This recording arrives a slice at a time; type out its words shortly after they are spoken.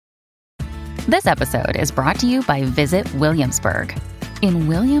This episode is brought to you by Visit Williamsburg. In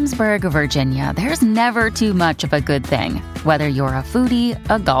Williamsburg, Virginia, there's never too much of a good thing. Whether you're a foodie,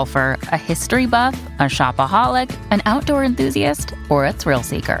 a golfer, a history buff, a shopaholic, an outdoor enthusiast, or a thrill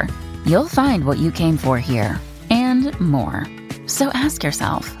seeker, you'll find what you came for here and more. So ask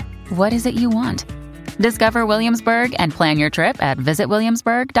yourself, what is it you want? Discover Williamsburg and plan your trip at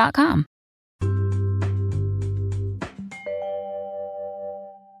visitwilliamsburg.com.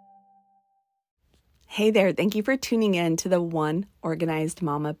 Hey there, thank you for tuning in to the One Organized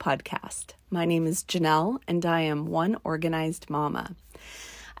Mama podcast. My name is Janelle and I am One Organized Mama.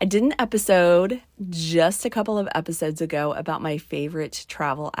 I did an episode just a couple of episodes ago about my favorite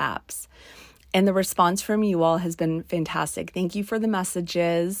travel apps, and the response from you all has been fantastic. Thank you for the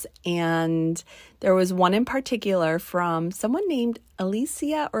messages, and there was one in particular from someone named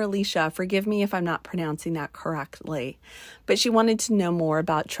Alicia or Alicia. Forgive me if I'm not pronouncing that correctly, but she wanted to know more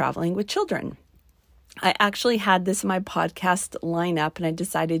about traveling with children. I actually had this in my podcast lineup, and I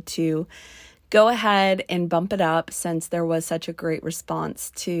decided to go ahead and bump it up since there was such a great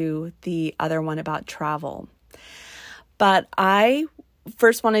response to the other one about travel. But I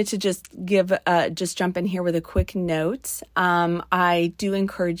first wanted to just jump in here with a quick note. I do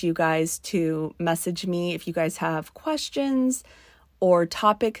encourage you guys to message me if you guys have questions or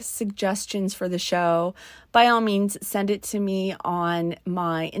topic suggestions for the show. By all means, send it to me on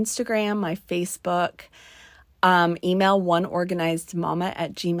my Instagram, my Facebook, email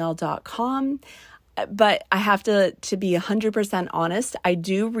oneorganizedmama@gmail.com. But I have to be 100% honest. I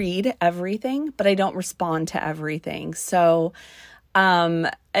do read everything, but I don't respond to everything. So, and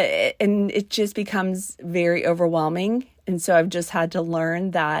it just becomes very overwhelming. And so I've just had to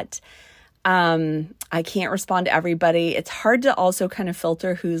learn that I can't respond to everybody. It's hard to also kind of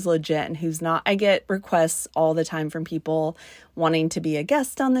filter who's legit and who's not. I get requests all the time from people wanting to be a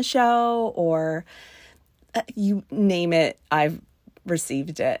guest on the show, or you name it, I've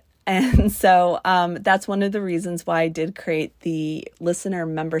received it. And so that's one of the reasons why I did create the listener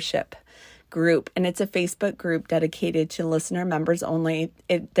membership group. And it's a Facebook group dedicated to listener members only.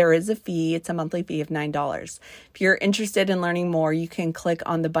 There is a fee. It's a monthly fee of $9. If you're interested in learning more, you can click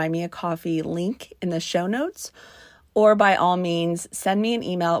on the Buy Me a Coffee link in the show notes, or by all means, send me an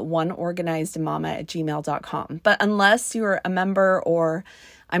email at oneorganizedmama@gmail.com. But unless you're a member or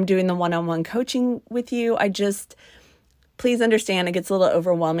I'm doing the one-on-one coaching with you, please understand it gets a little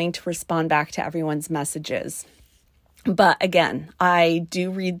overwhelming to respond back to everyone's messages. But again, I do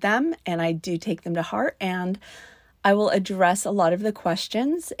read them and I do take them to heart, and I will address a lot of the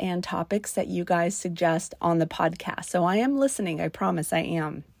questions and topics that you guys suggest on the podcast. So I am listening. I promise I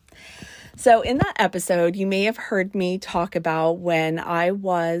am. So in that episode, you may have heard me talk about when I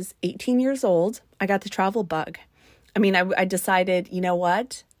was 18 years old, I got the travel bug. I decided, you know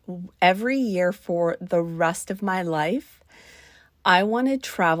what? Every year for the rest of my life, I want to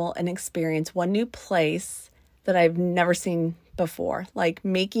travel and experience one new place that I've never seen before, like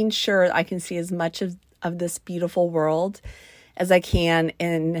making sure I can see as much of this beautiful world as I can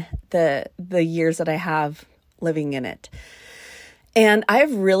in the years that I have living in it. And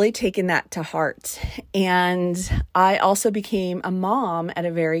I've really taken that to heart. And I also became a mom at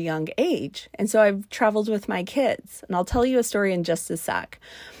a very young age. And so I've traveled with my kids, and I'll tell you a story in just a sec.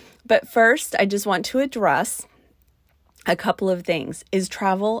 But first, I just want to address a couple of things. Is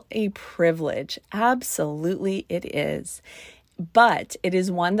travel a privilege? Absolutely it is. But it is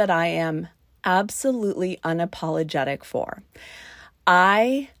one that I am absolutely unapologetic for.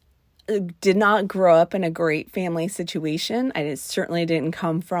 I did not grow up in a great family situation. I certainly didn't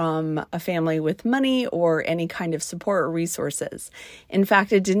come from a family with money or any kind of support or resources. In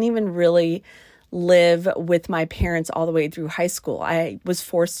fact, I didn't even really live with my parents all the way through high school. I was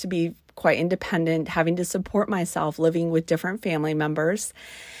forced to be quite independent, having to support myself, living with different family members.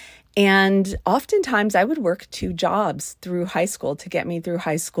 And oftentimes I would work 2 jobs through high school to get me through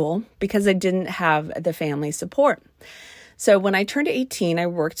high school because I didn't have the family support. So when I turned 18, I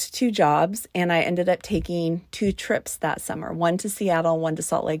worked 2 jobs, and I ended up taking 2 trips that summer, one to Seattle, one to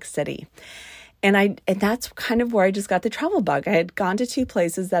Salt Lake City. And that's kind of where I just got the travel bug. I had gone to 2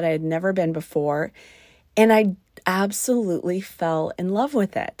 places that I had never been before, and I absolutely fell in love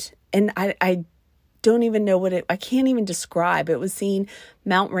with it. And I don't even know I can't even describe. It was seeing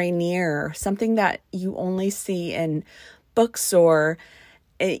Mount Rainier, something that you only see in books or,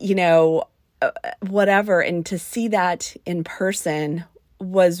 whatever. And to see that in person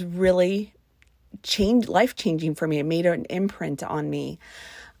was really life-changing for me. It made an imprint on me.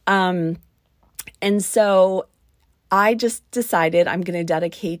 And so I just decided I'm going to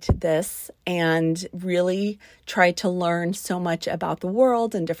dedicate this and really try to learn so much about the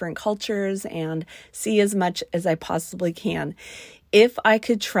world and different cultures and see as much as I possibly can. If I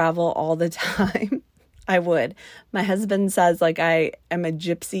could travel all the time, I would. My husband says like I am a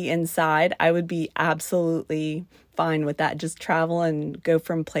gypsy inside. I would be absolutely fine with that. Just travel and go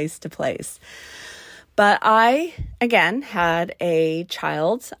from place to place. But I, again, had a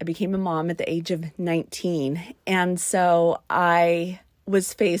child. I became a mom at the age of 19. And so I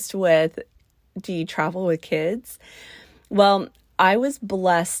was faced with, do you travel with kids? Well, I was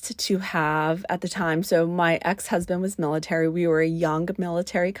blessed to have at the time, so my ex-husband was military. We were a young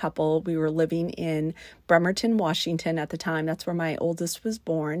military couple. We were living in Bremerton, Washington at the time. That's where my oldest was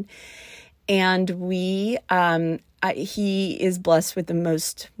born. And he is blessed with the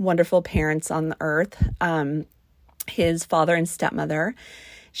most wonderful parents on the earth, his father and stepmother.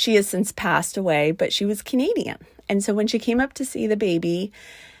 She has since passed away, but she was Canadian. And so when she came up to see the baby,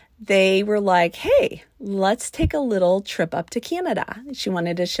 they were like, hey, let's take a little trip up to Canada. She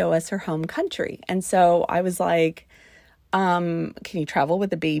wanted to show us her home country. And so I was like, can you travel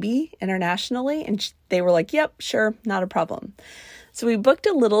with a baby internationally? And they were like, yep, sure, not a problem. So we booked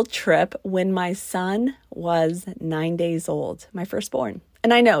a little trip when my son was 9 days old, my firstborn.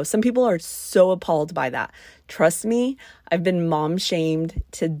 And I know some people are so appalled by that. Trust me, I've been mom shamed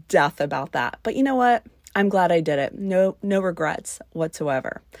to death about that. But you know what? I'm glad I did it. No regrets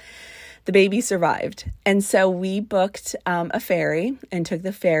whatsoever. The baby survived. And so we booked a ferry and took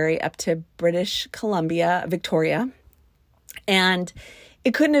the ferry up to British Columbia, Victoria. And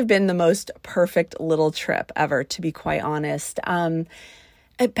it couldn't have been the most perfect little trip ever, to be quite honest.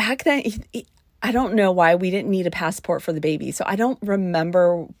 Back then, I don't know why we didn't need a passport for the baby. So I don't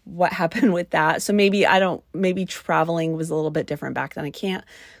remember what happened with that. So maybe traveling was a little bit different back then. I can't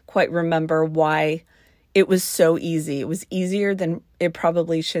quite remember why it was so easy. It was easier than it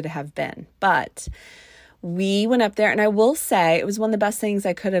probably should have been. But we went up there, and I will say it was one of the best things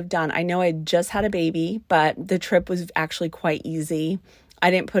I could have done. I know I just had a baby, but the trip was actually quite easy.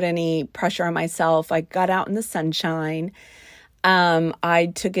 I didn't put any pressure on myself. I got out in the sunshine.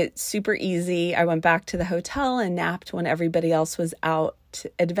 I took it super easy. I went back to the hotel and napped when everybody else was out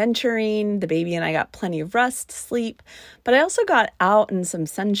adventuring. The baby and I got plenty of rest, sleep, but I also got out in some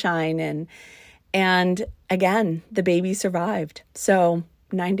sunshine and again, the baby survived. So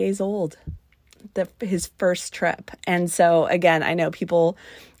 9 days old, his first trip. And so again, I know people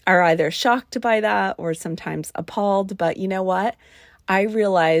are either shocked by that or sometimes appalled, but you know what? I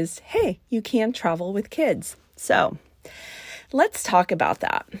realized, hey, you can travel with kids. So let's talk about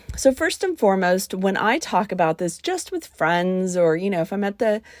that. So first and foremost, when I talk about this just with friends or, if I'm at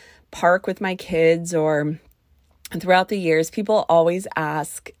the park with my kids or throughout the years, people always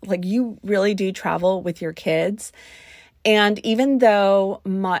ask, like, you really do travel with your kids? And even though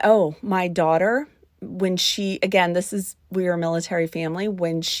my daughter, when we were a military family,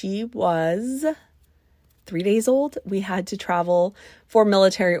 when she was 3 days old, we had to travel for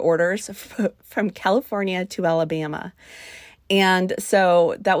military orders from California to Alabama. And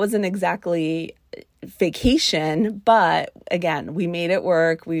so that wasn't exactly vacation, but again, we made it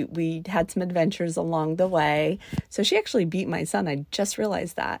work. We had some adventures along the way. So she actually beat my son. I just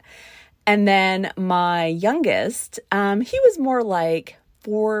realized that. And then my youngest, he was more like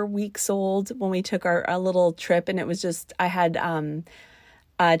 4 weeks old when we took our little trip. And it was just, I had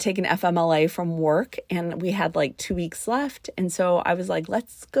taken FMLA from work and we had like 2 weeks left. And so I was like,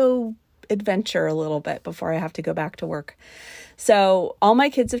 let's go adventure a little bit before I have to go back to work. So all my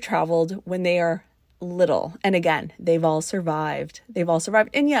kids have traveled when they are little. And again, they've all survived.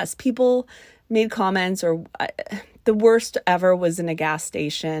 And yes, people made comments or the worst ever was in a gas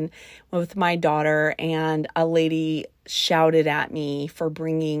station with my daughter, and a lady shouted at me for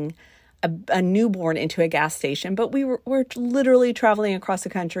bringing a newborn into a gas station. But we're literally traveling across the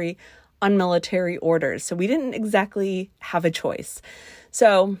country on military orders. So we didn't exactly have a choice.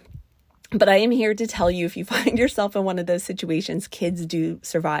 But I am here to tell you, if you find yourself in one of those situations, kids do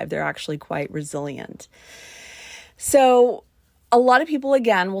survive. They're actually quite resilient. So a lot of people,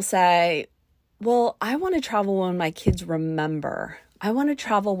 again, will say, well, I want to travel when my kids remember. I want to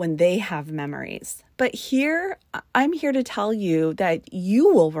travel when they have memories. But I'm here to tell you that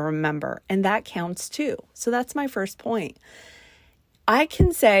you will remember, and that counts too. So that's my first point. I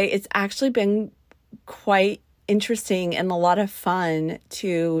can say it's actually been quite interesting and a lot of fun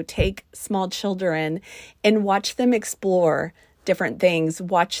to take small children and watch them explore different things,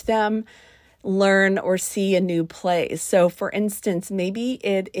 watch them learn or see a new place. So for instance, maybe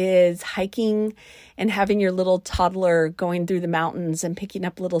it is hiking and having your little toddler going through the mountains and picking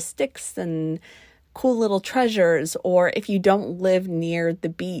up little sticks and cool little treasures. Or if you don't live near the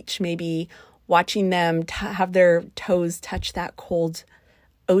beach, maybe watching them have their toes touch that cold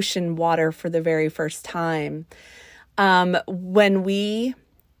ocean water for the very first time. When we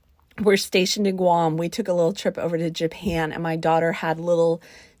were stationed in Guam, we took a little trip over to Japan, and my daughter had a little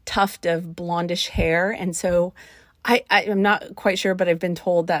tuft of blondish hair. And so I'm not quite sure, but I've been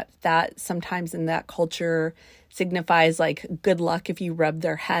told that sometimes in that culture signifies like good luck if you rub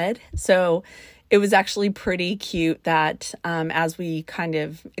their head. So it was actually pretty cute that as we kind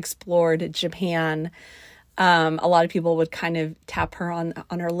of explored Japan, a lot of people would kind of tap her on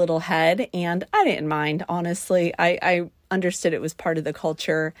her little head, and I didn't mind, honestly. I understood it was part of the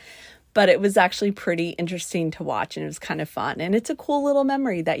culture, but it was actually pretty interesting to watch, and it was kind of fun. And it's a cool little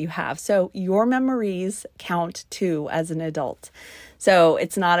memory that you have. So your memories count too as an adult. So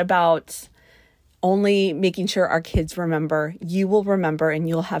it's not about only making sure our kids remember. You will remember, and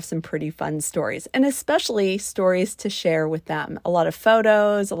you'll have some pretty fun stories, and especially stories to share with them. A lot of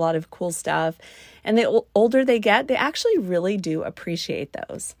photos, a lot of cool stuff. And the older they get, they actually really do appreciate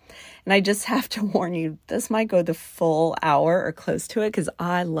those. And I just have to warn you, this might go the full hour or close to it because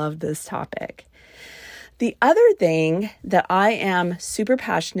I love this topic. The other thing that I am super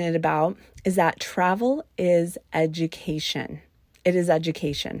passionate about is that travel is education. It is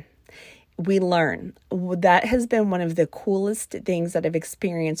education. We learn. That has been one of the coolest things that I've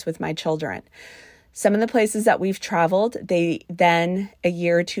experienced with my children. Some of the places that we've traveled, they then a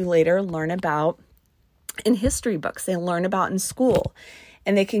year or two later learn about in history books. They learn about in school,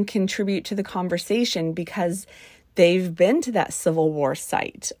 and they can contribute to the conversation because they've been to that Civil War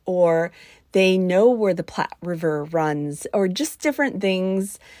site, or they know where the Platte River runs, or just different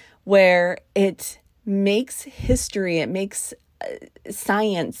things where it makes history, it makes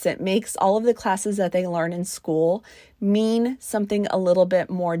science, it makes all of the classes that they learn in school mean something a little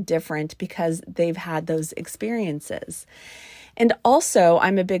bit more different because they've had those experiences. And also,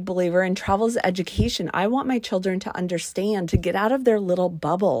 I'm a big believer in travel as education. I want my children to understand, to get out of their little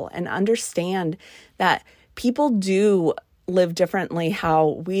bubble and understand that people do live differently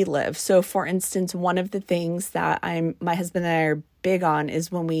how we live. So for instance, one of the things that my husband and I are big on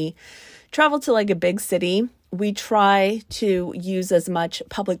is when we travel to like a big city, we try to use as much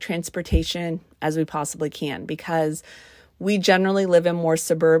public transportation as we possibly can, because we generally live in more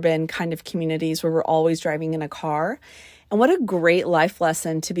suburban kind of communities where we're always driving in a car. And what a great life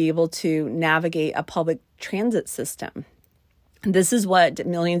lesson to be able to navigate a public transit system. This is what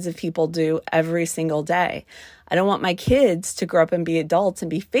millions of people do every single day. I don't want my kids to grow up and be adults and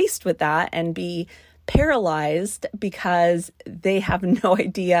be faced with that and be paralyzed because they have no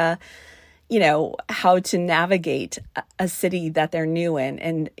idea, how to navigate a city that they're new in.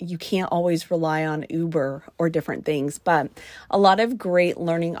 And you can't always rely on Uber or different things, but a lot of great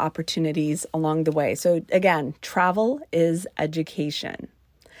learning opportunities along the way. So again, travel is education.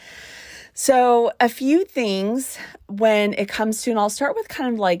 So a few things when it comes to, and I'll start with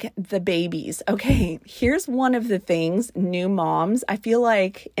kind of like the babies. Okay, here's one of the things, new moms. I feel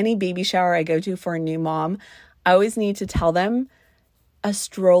like any baby shower I go to for a new mom, I always need to tell them a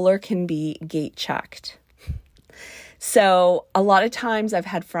stroller can be gate checked. So a lot of times I've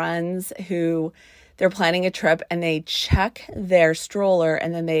had friends who they're planning a trip and they check their stroller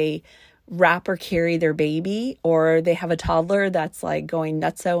and then they wrap or carry their baby, or they have a toddler that's like going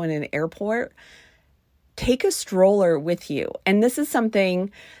nutso in an airport. Take a stroller with you. And this is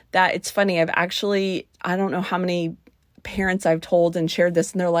something that it's funny. I don't know how many parents I've told and shared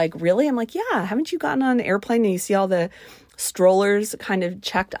this, and they're like, really? I'm like, yeah, haven't you gotten on an airplane and you see all the strollers kind of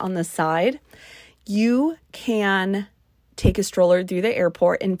checked on the side? You can take a stroller through the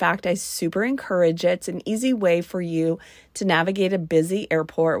airport. In fact, I super encourage it. It's an easy way for you to navigate a busy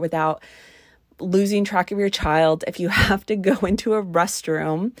airport without losing track of your child. If you have to go into a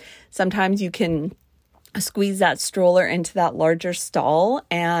restroom, sometimes you can squeeze that stroller into that larger stall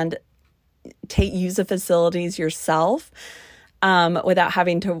and use the facilities yourself without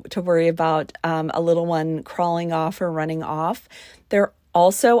having to worry about a little one crawling off or running off.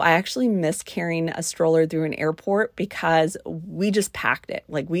 I actually miss carrying a stroller through an airport because we just packed it.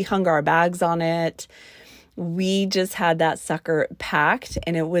 Like, we hung our bags on it. We just had that sucker packed,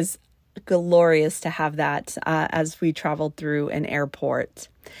 and it was glorious to have that as we traveled through an airport.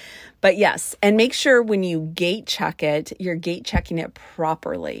 But yes, and make sure when you gate check it, you're gate checking it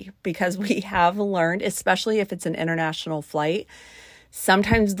properly, because we have learned, especially if it's an international flight,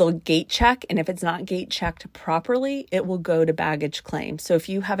 sometimes they'll gate check, and if it's not gate checked properly, it will go to baggage claim. So if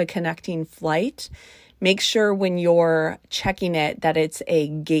you have a connecting flight, make sure when you're checking it that it's a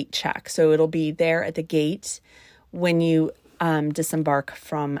gate check. So it'll be there at the gate when you disembark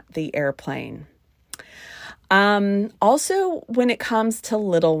from the airplane. Also, when it comes to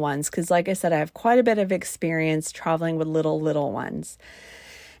little ones, because like I said, I have quite a bit of experience traveling with little ones.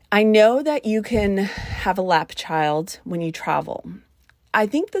 I know that you can have a lap child when you travel. I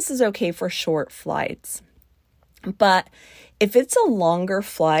think this is okay for short flights. But if it's a longer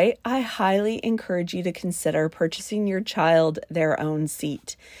flight, I highly encourage you to consider purchasing your child their own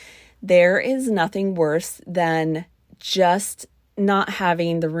seat. There is nothing worse than just not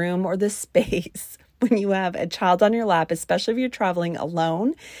having the room or the space when you have a child on your lap, especially if you're traveling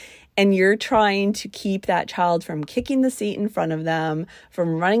alone and you're trying to keep that child from kicking the seat in front of them,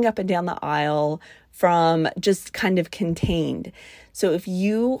 from running up and down the aisle, from just kind of contained. So if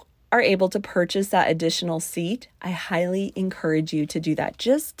you are able to purchase that additional seat, I highly encourage you to do that.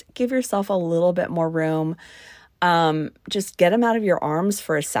 Just give yourself a little bit more room. Just get them out of your arms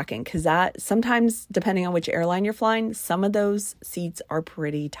for a second, because that sometimes, depending on which airline you're flying, some of those seats are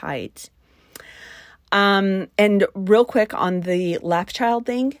pretty tight. And real quick on the lap child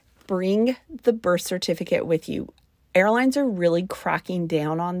thing, bring the birth certificate with you. Airlines are really cracking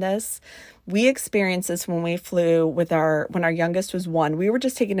down on this. We experienced this when we flew with when our youngest was 1. We were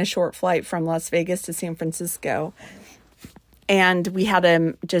just taking a short flight from Las Vegas to San Francisco. And we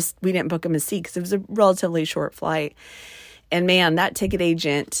didn't book him a seat because it was a relatively short flight. And man, that ticket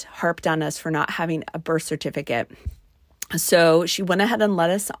agent harped on us for not having a birth certificate. So she went ahead and let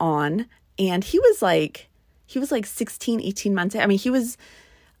us on. And he was like 16, 18 months. I mean, he was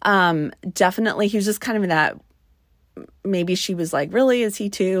definitely, he was just kind of in that, maybe she was like, really, is he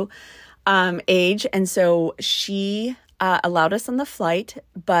too? Age. And so she allowed us on the flight,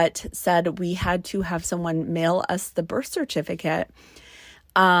 but said we had to have someone mail us the birth certificate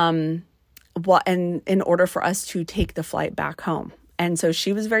and in order for us to take the flight back home. And so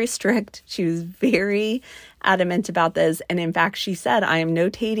she was very strict. She was very adamant about this. And in fact, she said, I am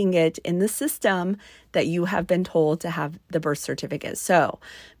notating it in the system that you have been told to have the birth certificate. So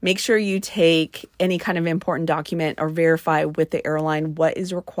make sure you take any kind of important document or verify with the airline what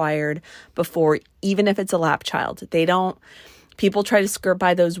is required before, even if it's a lap child. People try to skirt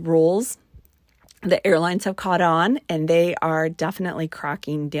by those rules. The airlines have caught on, and they are definitely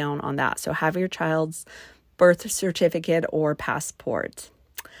cracking down on that. So have your child's birth certificate or passport.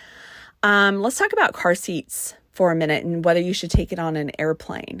 Let's talk about car seats for a minute and whether you should take it on an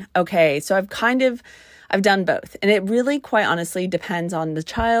airplane. Okay, so I've done both. And it really, quite honestly, depends on the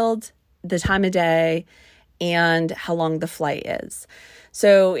child, the time of day, and how long the flight is.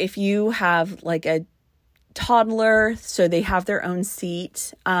 So if you have like a toddler, so they have their own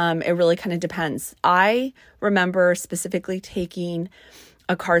seat, it really kind of depends. I remember specifically taking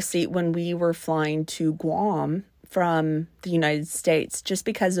a car seat when we were flying to Guam from the United States, just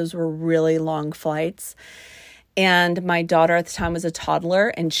because those were really long flights. And my daughter at the time was a toddler,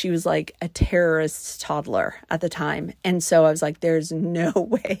 and she was like a terrorist toddler at the time. And so I was like, there's no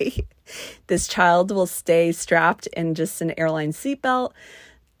way this child will stay strapped in just an airline seatbelt.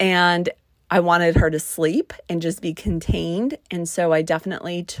 And I wanted her to sleep and just be contained. And so I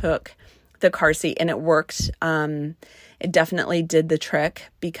definitely took the car seat, and it worked. It definitely did the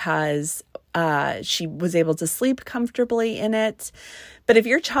trick because she was able to sleep comfortably in it. But if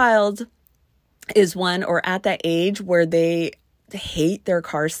your child is one or at that age where they hate their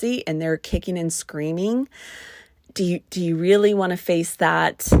car seat and they're kicking and screaming, do you really want to face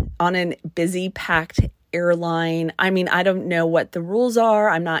that on a busy, packed airline? I mean, I don't know what the rules are.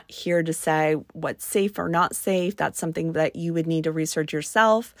 I'm not here to say what's safe or not safe. That's something that you would need to research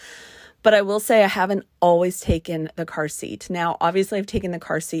yourself. But I will say I haven't always taken the car seat. Now, obviously, I've taken the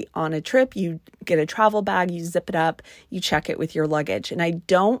car seat on a trip. You get a travel bag, you zip it up, you check it with your luggage. And I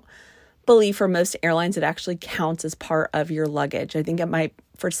don't believe for most airlines it actually counts as part of your luggage. I think it might,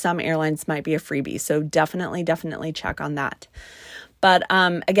 for some airlines, might be a freebie. So definitely check on that. But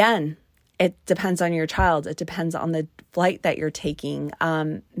again, it depends on your child. It depends on the flight that you're taking.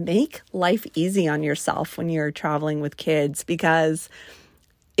 Make life easy on yourself when you're traveling with kids, because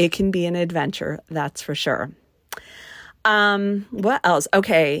it can be an adventure, that's for sure. What else?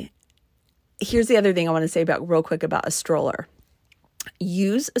 Okay, here's the other thing I want to say real quick about a stroller.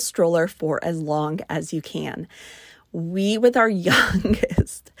 Use a stroller for as long as you can. With our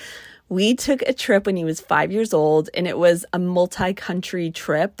youngest, we took a trip when he was 5 years old, and it was a multi-country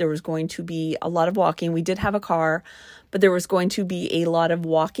trip. There was going to be a lot of walking. We did have a car, but there was going to be a lot of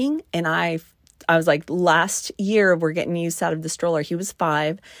walking, and I was like, last year, we're getting used out of the stroller. He was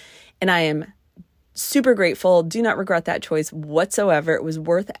 5, and I am super grateful. Do not regret that choice whatsoever. It was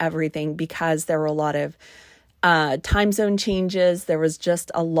worth everything because there were a lot of time zone changes. There was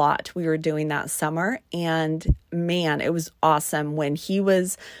just a lot we were doing that summer. And man, it was awesome when he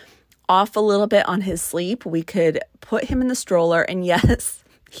was off a little bit on his sleep, we could put him in the stroller. And yes,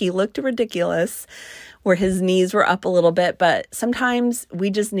 he looked ridiculous where his knees were up a little bit, but sometimes we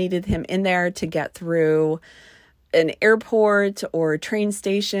just needed him in there to get through an airport or a train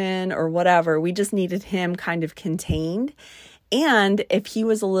station or whatever. We just needed him kind of contained. And if he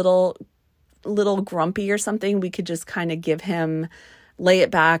was a little grumpy or something, we could just kind of lay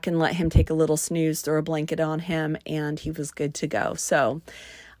it back and let him take a little snooze, throw a blanket on him, and he was good to go. So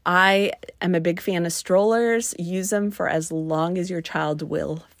I am a big fan of strollers. Use them for as long as your child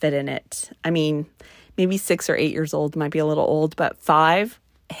will fit in it. I mean, maybe 6 or 8 years old might be a little old, but 5,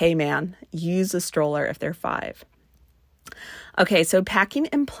 hey man, use a stroller if they're 5. Okay, so packing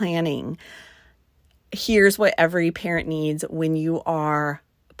and planning. Here's what every parent needs when you are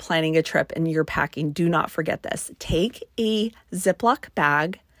planning a trip and you're packing. Do not forget this. Take a Ziploc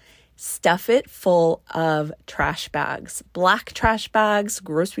bag, stuff it full of trash bags, black trash bags,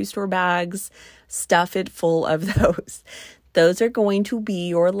 grocery store bags, stuff it full of those. Those are going to be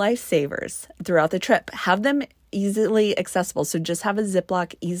your lifesavers throughout the trip. Have them easily accessible. So just have a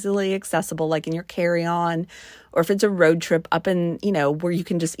Ziploc easily accessible, like in your carry-on, or if it's a road trip up in, where you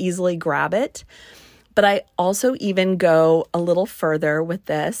can just easily grab it. But I also even go a little further with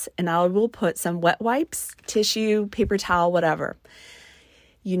this, and I will put some wet wipes, tissue, paper towel, whatever.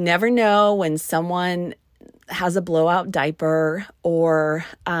 You never know when someone has a blowout diaper or,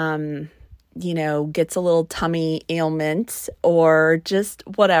 gets a little tummy ailment or just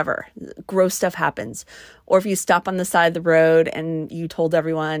whatever. Gross stuff happens. Or if you stop on the side of the road and you told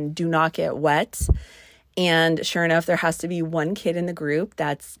everyone, do not get wet. And sure enough, there has to be one kid in the group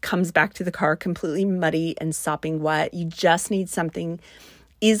that comes back to the car completely muddy and sopping wet. You just need something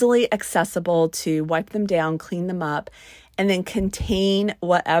easily accessible to wipe them down, clean them up, and then contain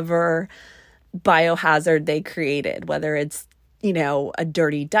whatever biohazard they created, whether it's, a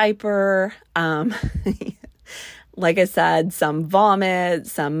dirty diaper, like I said, some vomit,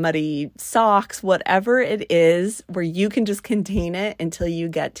 some muddy socks, whatever it is, where you can just contain it until you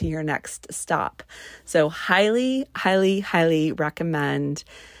get to your next stop. So highly, highly, highly recommend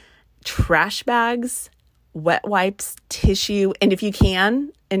trash bags, wet wipes, tissue, and if you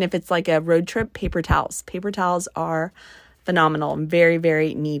can, and if it's like a road trip, paper towels. Paper towels are phenomenal and very,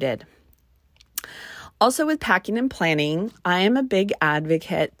 very needed. Also with packing and planning, I am a big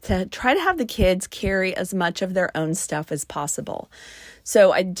advocate to try to have the kids carry as much of their own stuff as possible.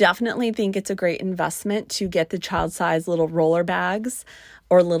 So I definitely think it's a great investment to get the child-sized little roller bags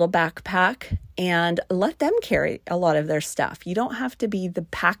or little backpack and let them carry a lot of their stuff. You don't have to be the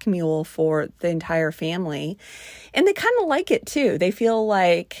pack mule for the entire family. And they kind of like it too. They feel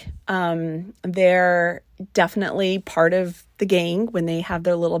like they're definitely part of the gang when they have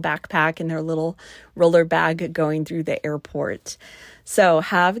their little backpack and their little roller bag going through the airport. So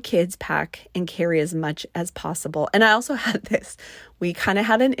have kids pack and carry as much as possible. And I also had this. We kind of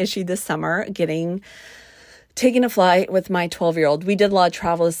had an issue this summer taking a flight with my 12-year-old. We did a lot of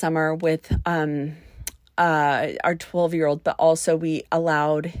travel this summer with our 12-year-old, but also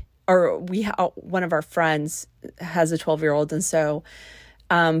one of our friends has a 12-year-old, and so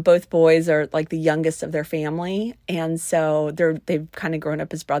both boys are like the youngest of their family, and so they've kind of grown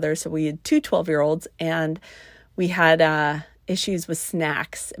up as brothers. So we had 2 12-year-olds, and we had issues with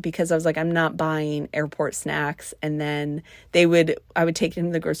snacks because I was like, I'm not buying airport snacks. And then I would take them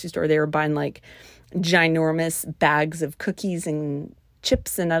to the grocery store. They were buying like ginormous bags of cookies and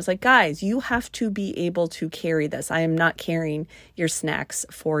chips. And I was like, guys, you have to be able to carry this. I am not carrying your snacks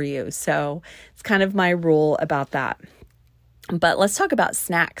for you. So it's kind of my rule about that. But let's talk about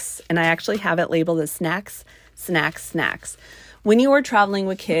snacks. And I actually have it labeled as snacks. When you are traveling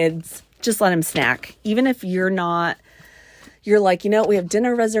with kids, just let them snack. Even if you're like, we have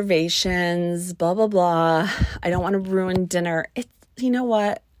dinner reservations, blah, blah, blah. I don't want to ruin dinner. You know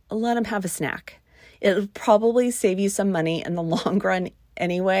what? Let them have a snack. It'll probably save you some money in the long run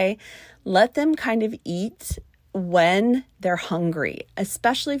anyway. Let them kind of eat when they're hungry,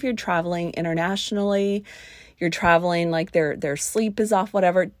 especially if you're traveling internationally. You're traveling like their sleep is off,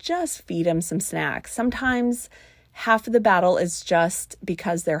 whatever. Just feed them some snacks. Sometimes half of the battle is just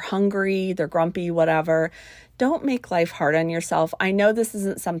because they're hungry, they're grumpy, whatever. Don't make life hard on yourself. I know this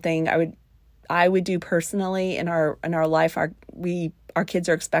isn't something I would do personally in our life. Our kids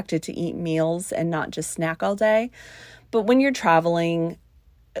are expected to eat meals and not just snack all day. But when you're traveling,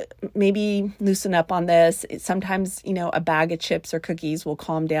 maybe loosen up on this. Sometimes, a bag of chips or cookies will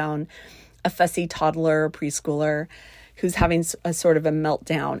calm down a fussy toddler or preschooler who's having a sort of a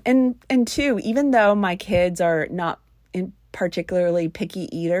meltdown. And 2, even though my kids are not particularly picky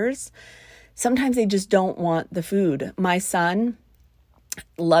eaters, sometimes they just don't want the food. My son,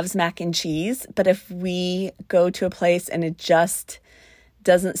 loves mac and cheese, but if we go to a place and it just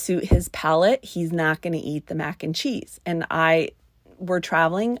doesn't suit his palate, he's not going to eat the mac and cheese. And we're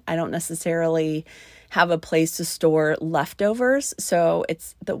traveling. I don't necessarily have a place to store leftovers, so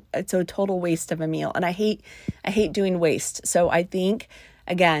it's a total waste of a meal. And I hate doing waste. So I think,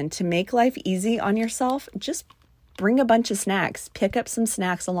 again, to make life easy on yourself, just bring a bunch of snacks, pick up some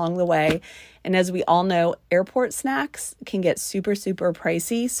snacks along the way. And as we all know, airport snacks can get super, super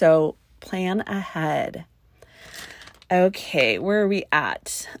pricey. So plan ahead. Okay, where are we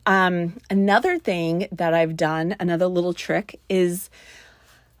at? Another thing that I've done, another little trick is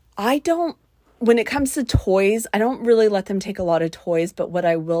when it comes to toys, I don't really let them take a lot of toys, but what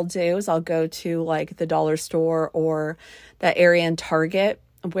I will do is I'll go to like the dollar store or that area in Target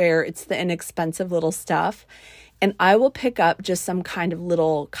where it's the inexpensive little stuff. And I will pick up just some kind of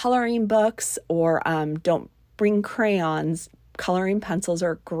little coloring books or don't bring crayons. Coloring pencils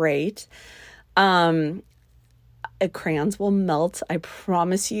are great. Crayons will melt. I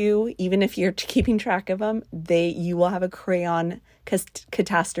promise you, even if you're keeping track of them, you will have a crayon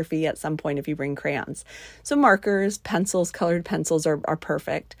catastrophe at some point if you bring crayons. So markers, pencils, colored pencils are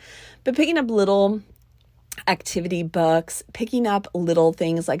perfect. But picking up little activity books, picking up little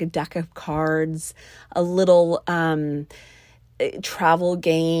things like a deck of cards, a little travel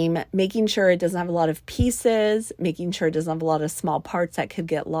game, making sure it doesn't have a lot of pieces, making sure it doesn't have a lot of small parts that could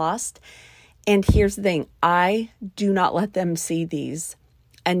get lost. And here's the thing, I do not let them see these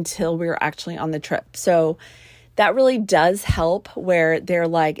until we're actually on the trip. So that really does help where they're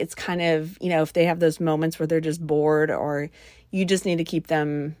like, it's kind of, if they have those moments where they're just bored or you just need to keep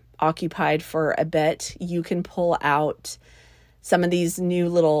them occupied for a bit, you can pull out some of these new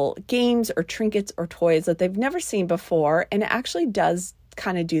little games or trinkets or toys that they've never seen before. And it actually does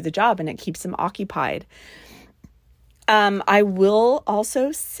kind of do the job and it keeps them occupied. I will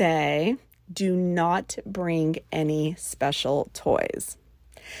also say, do not bring any special toys,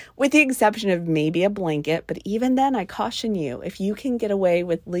 with the exception of maybe a blanket. But even then, I caution you, if you can get away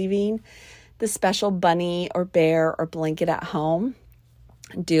with leaving the special bunny or bear or blanket at home,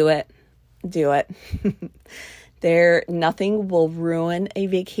 do it. Do it. Nothing will ruin a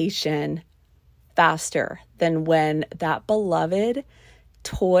vacation faster than when that beloved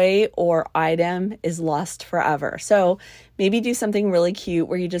toy or item is lost forever. So maybe do something really cute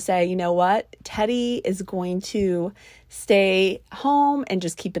where you just say, you know what, Teddy is going to stay home and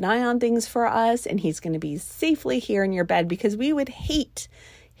just keep an eye on things for us, and he's going to be safely here in your bed, because we would hate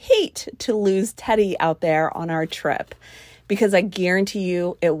to lose Teddy out there on our trip, because I guarantee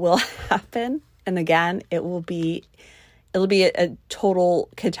you it will happen. And again, it'll be a total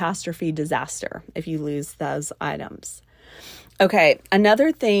catastrophe disaster if you lose those items. Okay,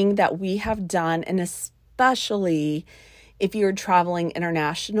 another thing that we have done, and especially if you're traveling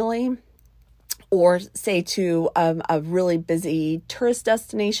internationally or say to a really busy tourist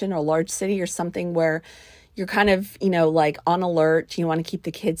destination or large city or something where you're kind of, like on alert, you want to keep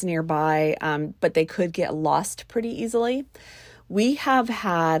the kids nearby, but they could get lost pretty easily. We have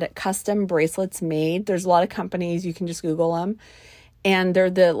had custom bracelets made. There's a lot of companies, you can just Google them. And they're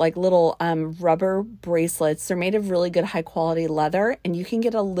the little rubber bracelets. They're made of really good high quality leather, and you can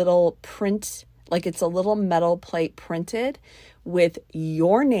get a little print, like it's a little metal plate printed with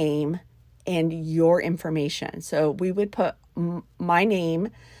your name and your information. So we would put my name.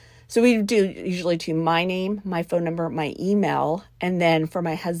 So we do usually to my name, my phone number, my email, and then for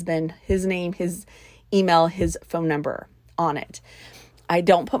my husband, his name, his email, his phone number on it. I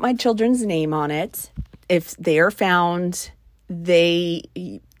don't put my children's name on it. If they are found,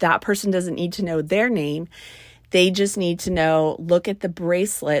 that person doesn't need to know their name. They just need to look at the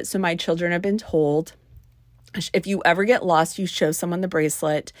bracelet. So my children have been told, if you ever get lost, you show someone the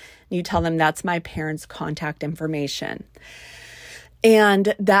bracelet and you tell them that's my parents' contact information.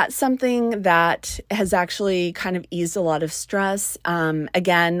 And that's something that has actually kind of eased a lot of stress.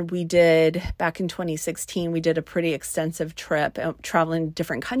 Again, we did back in 2016, we did a pretty extensive trip traveling to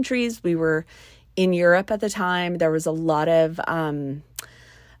different countries. We were in Europe at the time. There was a lot of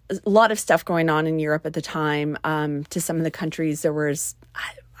stuff going on in Europe at the time. To some of the countries, there was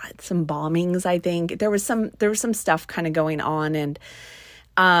some bombings, I think. There was some stuff kind of going on.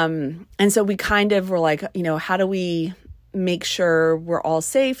 And so we kind of were like, how do we make sure we're all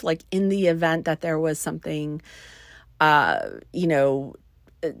safe? Like in the event that there was something,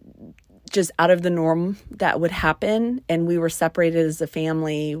 just out of the norm that would happen and we were separated as a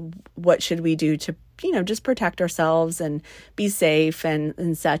family, what should we do to, just protect ourselves and be safe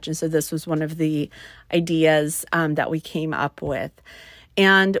and such. And so this was one of the ideas that we came up with.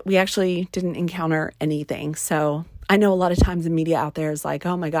 And we actually didn't encounter anything. So I know a lot of times the media out there is like,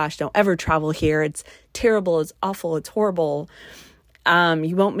 oh my gosh, don't ever travel here. It's terrible. It's awful. It's horrible.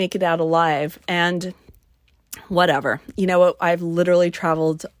 You won't make it out alive. And whatever. You know what? I've literally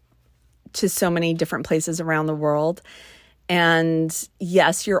traveled to so many different places around the world. And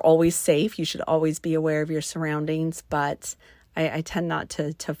yes, you're always safe. You should always be aware of your surroundings. But I tend not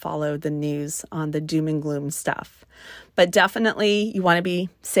to follow the news on the doom and gloom stuff. But definitely you want to be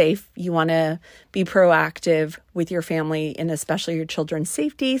safe. You want to be proactive with your family and especially your children's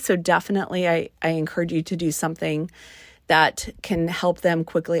safety. So definitely I encourage you to do something that can help them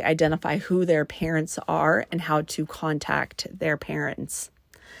quickly identify who their parents are and how to contact their parents.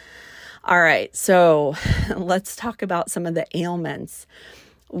 All right, so let's talk about some of the ailments.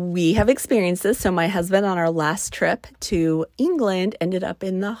 We have experienced this. So my husband on our last trip to England ended up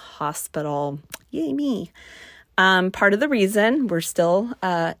in the hospital. Yay me. Part of the reason we're still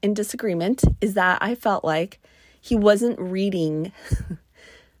in disagreement is that I felt like he wasn't reading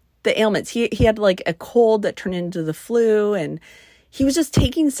the ailments. He had like a cold that turned into the flu, and he was just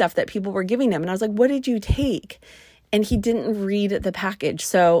taking stuff that people were giving him. And I was like, what did you take? And he didn't read the package.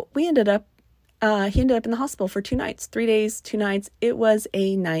 So he ended up in the hospital for 2 nights, 3 days, 2 nights. It was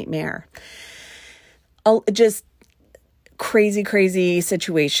a nightmare. Just crazy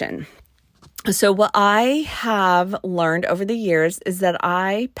situation. So what I have learned over the years is that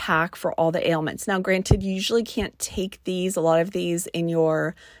I pack for all the ailments. Now, granted, you usually can't take a lot of these in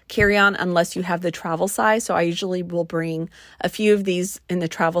your carry-on unless you have the travel size. So I usually will bring a few of these in the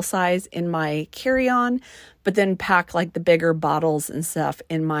travel size in my carry-on, but then pack like the bigger bottles and stuff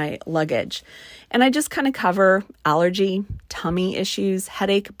in my luggage. And I just kind of cover allergy, tummy issues,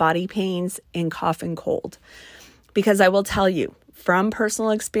 headache, body pains, and cough and cold. Because I will tell you from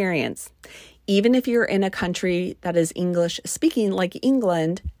personal experience, even if you're in a country that is English speaking like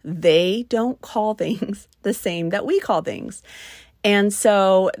England, they don't call things the same that we call things. And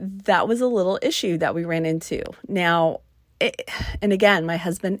so that was a little issue that we ran into. Now, and again, my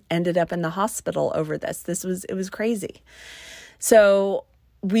husband ended up in the hospital over this. It was crazy. So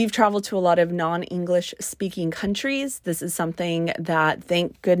we've traveled to a lot of non-English speaking countries. This is something that,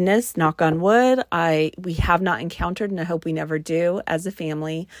 thank goodness, knock on wood, we have not encountered, and I hope we never do as a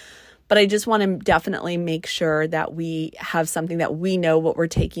family. But I just want to definitely make sure that we have something that we know what we're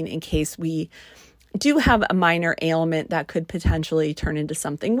taking in case we do have a minor ailment that could potentially turn into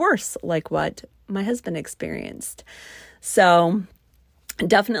something worse, like what my husband experienced. So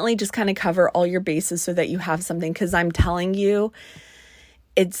definitely just kind of cover all your bases so that you have something, because I'm telling you,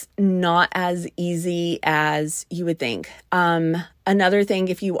 it's not as easy as you would think. Another thing,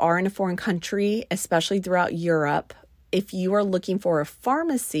 if you are in a foreign country, especially throughout Europe, if you are looking for a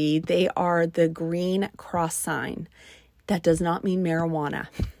pharmacy, they are the green cross sign. That does not mean marijuana.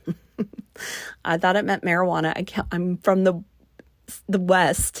 I thought it meant marijuana. I'm from the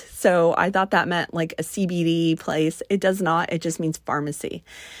West, so I thought that meant like a CBD place. It does not. It just means pharmacy.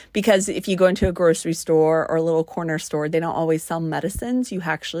 Because if you go into a grocery store or a little corner store, they don't always sell medicines. You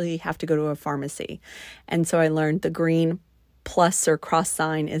actually have to go to a pharmacy. And so I learned the green plus or cross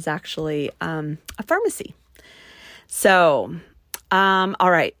sign is actually a pharmacy. So, all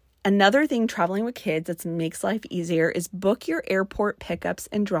right. Another thing traveling with kids that makes life easier is book your airport pickups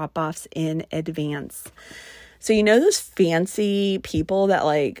and drop-offs in advance. So, you know those fancy people that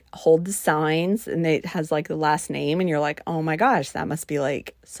like hold the signs and it has like the last name and you're like, oh my gosh, that must be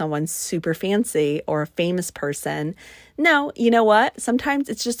like someone super fancy or a famous person. No, you know what? Sometimes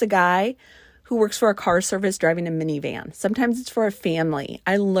it's just a guy who works for a car service driving a minivan. Sometimes it's for a family.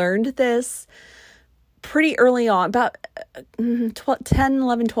 I learned this pretty early on, about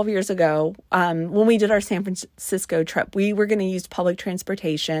 12 years ago, when we did our San Francisco trip. We were going to use public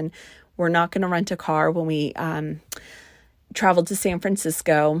transportation. We're not going to rent a car when we traveled to San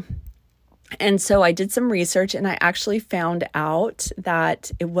Francisco. And so I did some research and I actually found out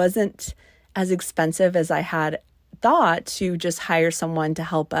that it wasn't as expensive as I had thought to just hire someone to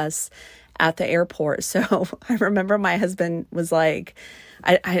help us at the airport. So I remember my husband was like,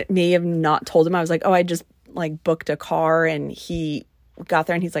 I may have not told him. I was like, oh, I just like booked a car, and he got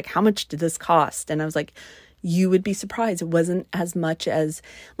there and he's like, how much did this cost? And I was like, you would be surprised. It wasn't as much as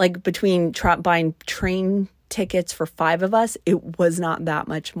like between buying train tickets for 5 of us, it was not that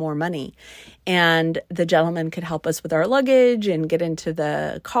much more money. And the gentleman could help us with our luggage and get into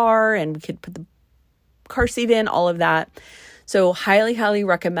the car, and we could put the car seat in, all of that. So highly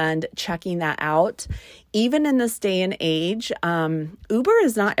recommend checking that out. Even in this day and age, Uber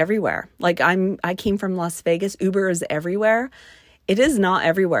is not everywhere. Like I came from Las Vegas. Uber is everywhere. It is not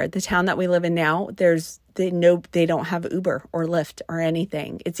everywhere. The town that we live in now, they don't have Uber or Lyft or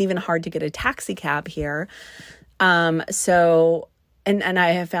anything. It's even hard to get a taxi cab here. So, and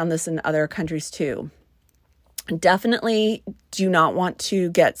I have found this in other countries too. Definitely do not want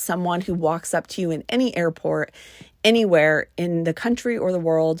to get someone who walks up to you in any airport, anywhere in the country or the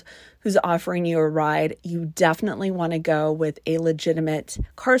world, who's offering you a ride. You definitely want to go with a legitimate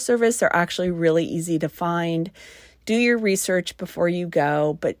car service. They're actually really easy to find. Do your research before you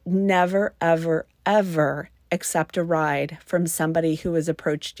go, but never, ever, ever accept a ride from somebody who has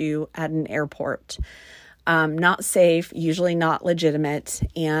approached you at an airport. Not safe, usually not legitimate,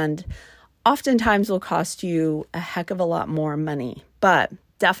 and oftentimes will cost you a heck of a lot more money. But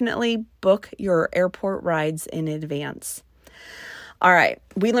definitely book your airport rides in advance. All right,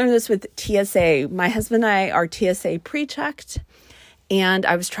 we learned this with TSA. My husband and I are TSA pre-checked, and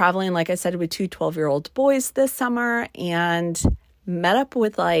I was traveling, like I said, with two 12-year-old boys this summer and met up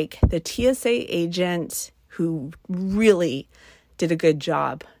with like the TSA agent who really did a good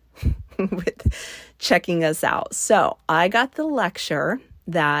job with checking us out. So I got the lecture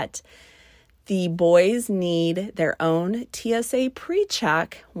that the boys need their own TSA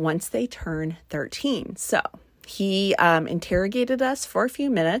pre-check once they turn 13. So he interrogated us for a few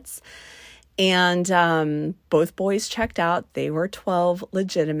minutes, and both boys checked out. They were 12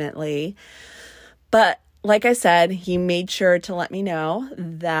 legitimately. But like I said, he made sure to let me know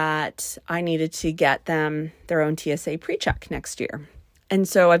that I needed to get them their own TSA pre-check next year. And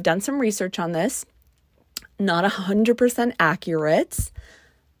so I've done some research on this. Not 100% accurate,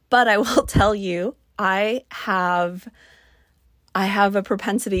 but I will tell you, I have a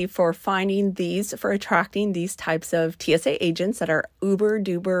propensity for for attracting these types of TSA agents that are uber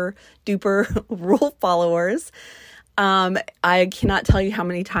duper rule followers. I cannot tell you how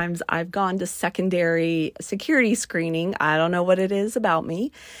many times I've gone to secondary security screening. I don't know what it is about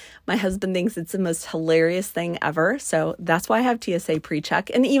me. My husband thinks it's the most hilarious thing ever. So that's why I have TSA pre-check.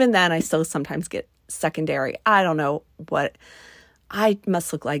 And even then, I still sometimes get secondary. I don't know what. I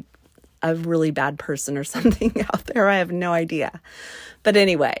must look like a really bad person or something out there. I have no idea. But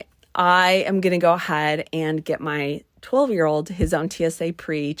anyway, I am going to go ahead and get my 12-year-old his own TSA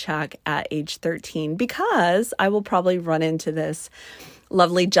pre-check at age 13 because I will probably run into this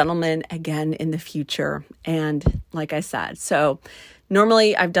lovely gentleman again in the future. And like I said, so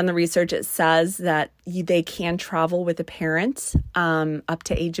normally I've done the research. It says that they can travel with a parent up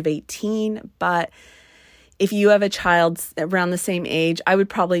to age of 18, but if you have a child around the same age, I would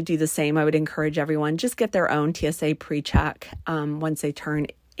probably do the same. I would encourage everyone, just get their own TSA pre-check once they turn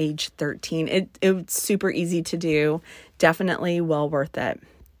age 13. It's super easy to do. Definitely well worth it.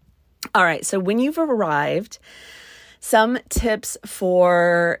 All right, so when you've arrived, some tips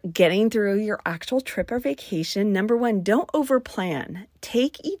for getting through your actual trip or vacation. Number one, don't overplan.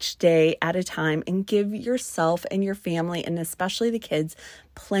 Take each day at a time and give yourself and your family, and especially the kids,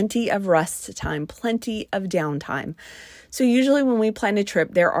 plenty of rest time, plenty of downtime. So usually when we plan a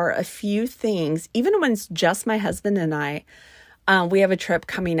trip, there are a few things, even when it's just my husband and I, we have a trip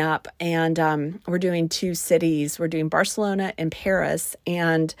coming up, and we're doing two cities. We're doing Barcelona and Paris,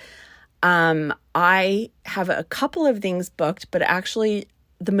 and I have a couple of things booked, but actually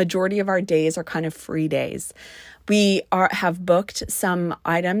the majority of our days are kind of free days. We have booked some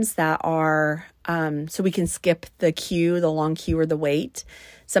items that are, so we can skip the long queue or the wait.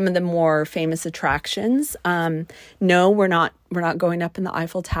 Some of the more famous attractions. No, we're not going up in the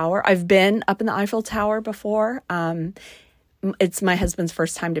Eiffel Tower. I've been up in the Eiffel Tower before. It's my husband's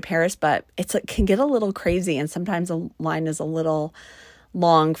first time to Paris, but it can get a little crazy, and sometimes the line is a little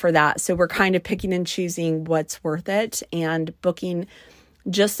long for that. So we're kind of picking and choosing what's worth it and booking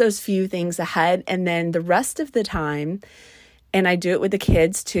just those few things ahead. And then the rest of the time, and I do it with the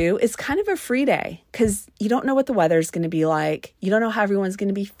kids too, it's kind of a free day because you don't know what the weather is going to be like. You don't know how everyone's going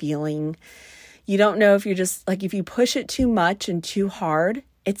to be feeling. You don't know if you're just like, if you push it too much and too hard,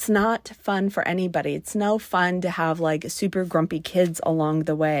 it's not fun for anybody. It's no fun to have like super grumpy kids along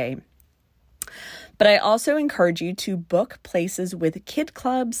the way. But I also encourage you to book places with kid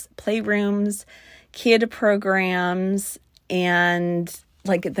clubs, playrooms, kid programs, and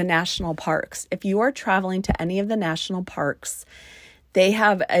like the national parks. If you are traveling to any of the national parks, they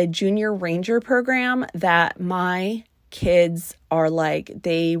have a junior ranger program that my kids are like,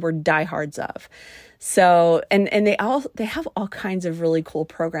 they were diehards of. So, and they have all kinds of really cool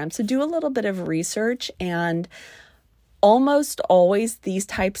programs. So do a little bit of research, and almost always these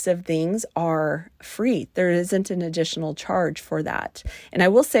types of things are free. There isn't an additional charge for that. And I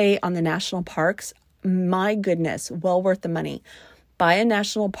will say on the national parks, my goodness, well worth the money. Buy a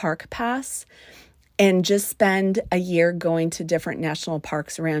national park pass and just spend a year going to different national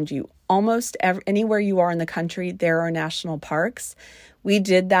parks around you. almost anywhere you are in the country, there are national parks. We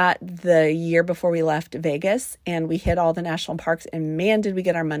did that the year before we left Vegas, and we hit all the national parks, and man, did we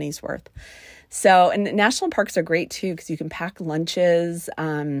get our money's worth. So, and national parks are great too, because you can pack lunches,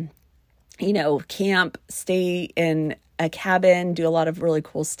 camp, stay in a cabin, do a lot of really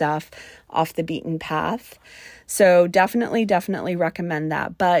cool stuff off the beaten path. So definitely recommend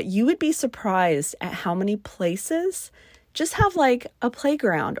that. But you would be surprised at how many places just have like a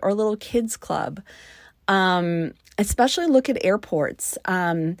playground or a little kids club. Especially look at airports.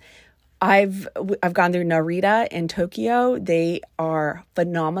 I've gone through Narita in Tokyo. They are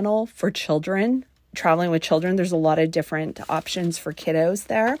phenomenal for children, traveling with children. There's a lot of different options for kiddos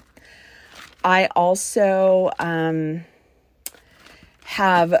there. I also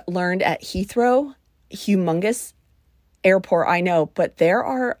have learned at Heathrow, humongous airport, I know, but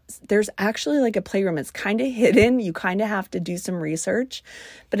there's actually like a playroom. It's kind of hidden. You kind of have to do some research,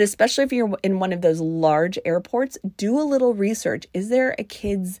 but especially if you're in one of those large airports, do a little research. Is there a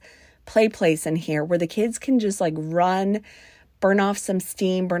kids play place in here where the kids can just like run, burn off some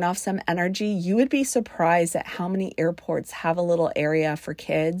steam, burn off some energy? You would be surprised at how many airports have a little area for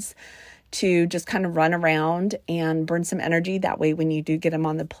kids to just kind of run around and burn some energy. That way, when you do get them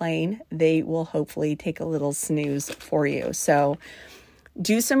on the plane, they will hopefully take a little snooze for you. So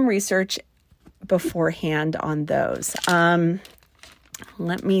do some research beforehand on those.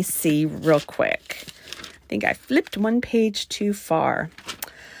 Let me see real quick. I think I flipped one page too far.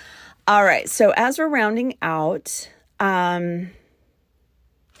 All right. So as we're rounding out,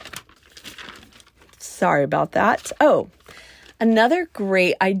 sorry about that. Oh, another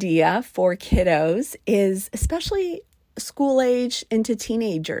great idea for kiddos is especially school age into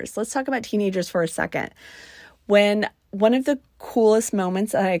teenagers. Let's talk about teenagers for a second. One of the coolest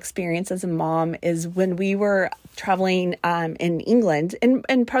moments I experienced as a mom is when we were traveling in England. And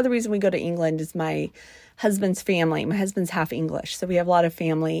part of the reason we go to England is my husband's family. My husband's half English, so we have a lot of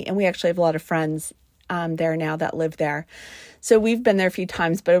family, and we actually have a lot of friends there now that live there. So we've been there a few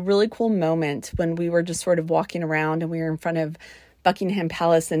times, but a really cool moment when we were just sort of walking around and we were in front of Buckingham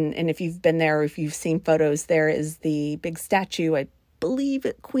Palace. And if you've been there, or if you've seen photos, there is the big statue, I believe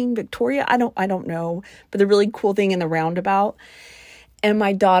Queen Victoria. I don't know, but the really cool thing in the roundabout. And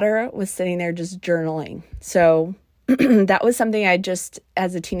my daughter was sitting there just journaling. So that was something I just,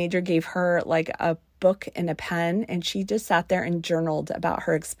 as a teenager, gave her like a book and a pen, and she just sat there and journaled about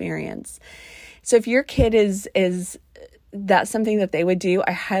her experience. So if your kid is that's something that they would do,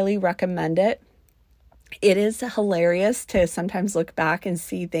 I highly recommend it. It is hilarious to sometimes look back and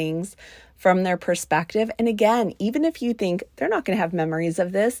see things from their perspective. And again, even if you think they're not going to have memories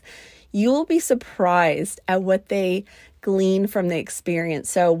of this, you'll be surprised at what they glean from the experience.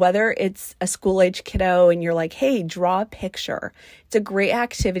 So whether it's a school-age kiddo and you're like, hey, draw a picture. It's a great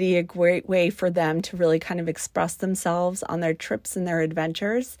activity, a great way for them to really kind of express themselves on their trips and their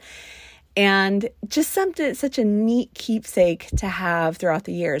adventures. And just such a neat keepsake to have throughout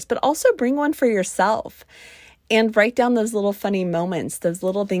the years, but also bring one for yourself and write down those little funny moments, those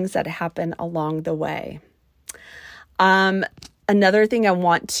little things that happen along the way. Another thing I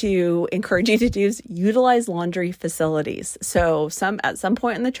want to encourage you to do is utilize laundry facilities. So at some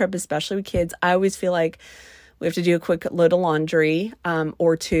point in the trip, especially with kids, I always feel like we have to do a quick load of laundry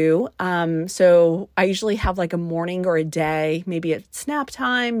or two. So I usually have like a morning or a day, maybe it's nap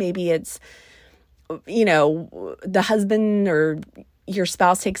time, maybe it's, the husband or your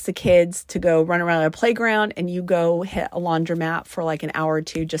spouse takes the kids to go run around at a playground and you go hit a laundromat for like an hour or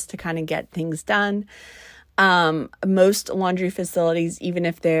two just to kind of get things done. Most laundry facilities, even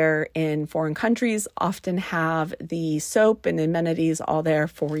if they're in foreign countries, often have the soap and amenities all there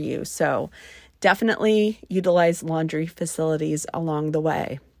for you. So definitely utilize laundry facilities along the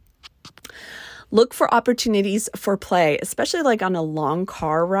way. Look for opportunities for play, especially like on a long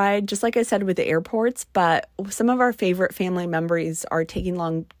car ride, just like I said with the airports. But some of our favorite family memories are taking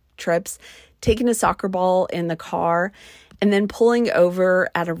long trips, taking a soccer ball in the car, and then pulling over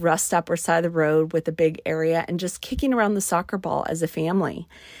at a rest stop or side of the road with a big area and just kicking around the soccer ball as a family.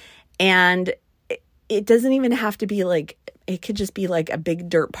 And it doesn't even have to be like, it could just be like a big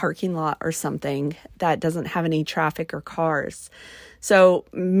dirt parking lot or something that doesn't have any traffic or cars. So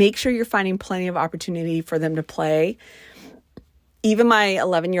make sure you're finding plenty of opportunity for them to play. Even my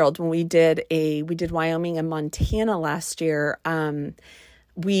 11-year-old, when we did Wyoming and Montana last year,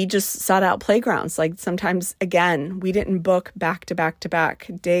 we just sought out playgrounds. Like sometimes, again, we didn't book back-to-back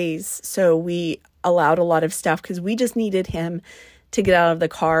days. So we allowed a lot of stuff because we just needed him to get out of the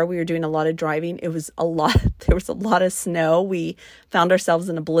car. We were doing a lot of driving. There was a lot of snow. We found ourselves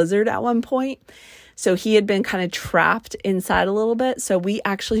in a blizzard at one point. So he had been kind of trapped inside a little bit. So we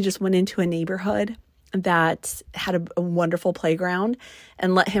actually just went into a neighborhood that had a wonderful playground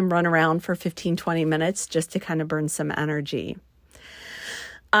and let him run around for 15, 20 minutes just to kind of burn some energy.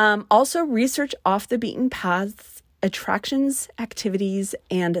 Also research off the beaten paths, attractions, activities,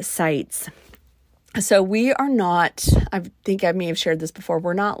 and sites. So we are not, I think I may have shared this before,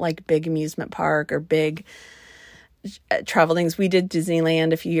 we're not like big amusement park or big travel things. We did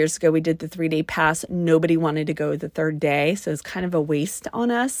Disneyland a few years ago. We did the 3-day pass. Nobody wanted to go the third day. So it's kind of a waste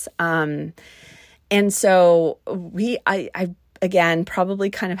on us. And so I again, probably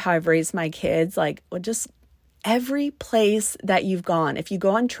kind of how I've raised my kids, like, well, just every place that you've gone, if you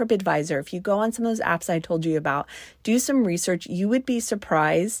go on TripAdvisor, if you go on some of those apps I told you about, do some research. You would be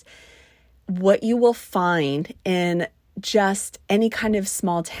surprised what you will find in just any kind of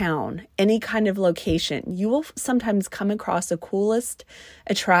small town, any kind of location. You will sometimes come across the coolest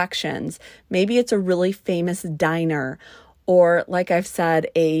attractions. Maybe it's a really famous diner, or like I've said,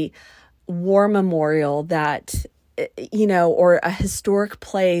 a war memorial that, you know, or a historic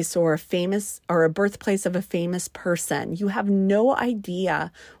place, or a famous, or a birthplace of a famous person. You have no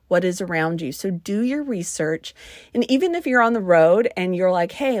idea what is around you. So do your research. And even if you're on the road and you're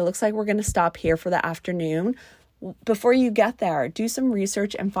like, hey, it looks like we're going to stop here for the afternoon, before you get there, do some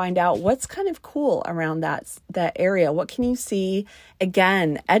research and find out what's kind of cool around that area. What can you see?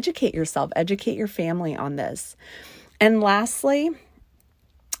 Again, educate yourself, educate your family on this. And lastly,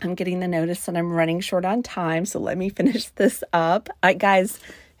 I'm getting the notice that I'm running short on time, so let me finish this up. Guys,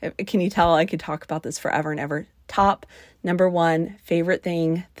 can you tell I could talk about this forever and ever? Top number one favorite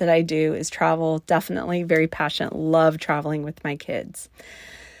thing that I do is travel. Definitely very passionate, love traveling with my kids,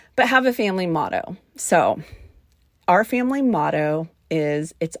 but have a family motto. So our family motto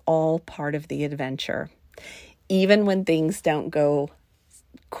is, it's all part of the adventure. Even when things don't go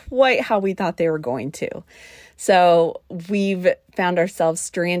quite how we thought they were going to. So we've found ourselves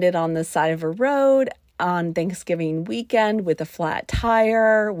stranded on the side of a road on Thanksgiving weekend with a flat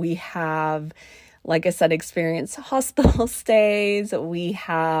tire. We have, like I said, experienced hospital stays. We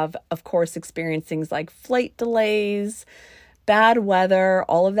have, of course, experienced things like flight delays, bad weather,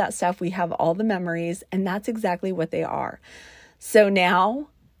 all of that stuff. We have all the memories, and that's exactly what they are. So now,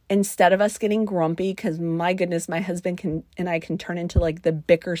 instead of us getting grumpy, because my goodness, my husband and I can turn into like the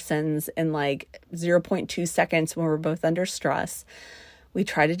Bickersons in like 0.2 seconds when we're both under stress, we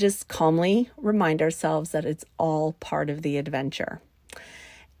try to just calmly remind ourselves that it's all part of the adventure.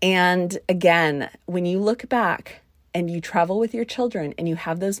 And again, when you look back and you travel with your children and you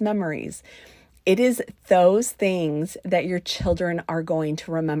have those memories, it is those things that your children are going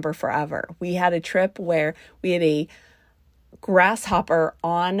to remember forever. We had a trip where we had a grasshopper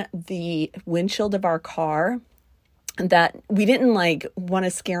on the windshield of our car that we didn't like want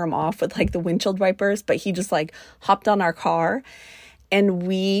to scare him off with like the windshield wipers, but he just like hopped on our car.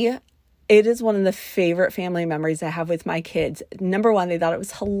 And it is one of the favorite family memories I have with my kids. Number one, they thought it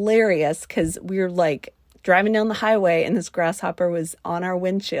was hilarious because we were like driving down the highway and this grasshopper was on our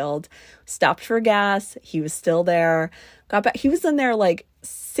windshield, stopped for gas. He was still there, got back. He was in there like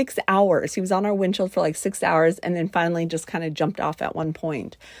 6 hours. He was on our windshield for like 6 hours and then finally just kind of jumped off at one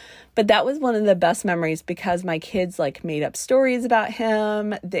point. But that was one of the best memories because my kids like made up stories about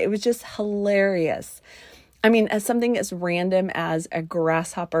him. It was just hilarious. I mean, as something as random as a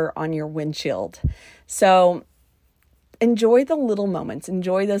grasshopper on your windshield. So enjoy the little moments,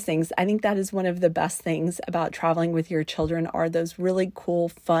 enjoy those things. I think that is one of the best things about traveling with your children are those really cool,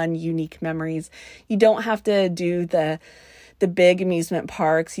 fun, unique memories. You don't have to do the big amusement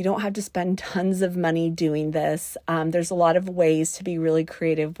parks. You don't have to spend tons of money doing this. There's a lot of ways to be really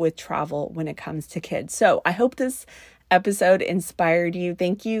creative with travel when it comes to kids. So I hope this episode inspired you.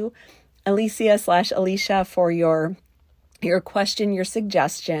 Thank you, Alicia for your question, your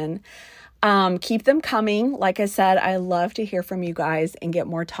suggestion. Keep them coming. Like I said, I love to hear from you guys and get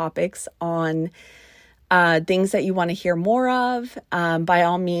more topics on things that you want to hear more of. By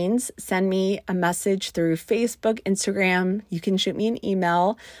all means, send me a message through Facebook, Instagram. You can shoot me an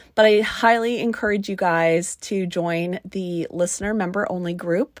email, but I highly encourage you guys to join the listener member only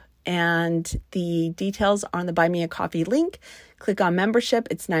group, and the details are on the Buy Me a Coffee link. Click on membership.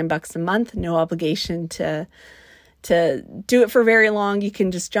 It's $9 a month. No obligation to do it for very long. You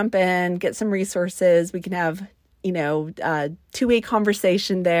can just jump in, get some resources. We can have, two-way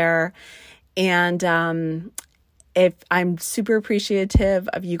conversation there. And if I'm super appreciative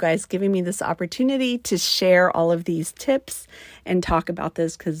of you guys giving me this opportunity to share all of these tips and talk about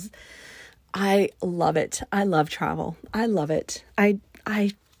this, because I love it. I love travel. I love it. I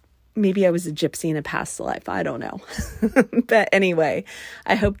maybe I was a gypsy in a past life. I don't know. But anyway,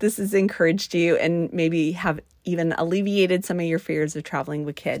 I hope this has encouraged you and maybe have even alleviated some of your fears of traveling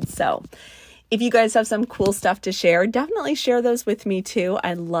with kids. So if you guys have some cool stuff to share, definitely share those with me too.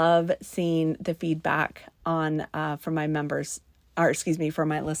 I love seeing the feedback on from my members, for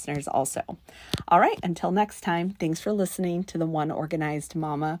my listeners also. All right, until next time, thanks for listening to the One Organized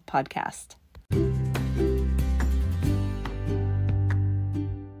Mama podcast.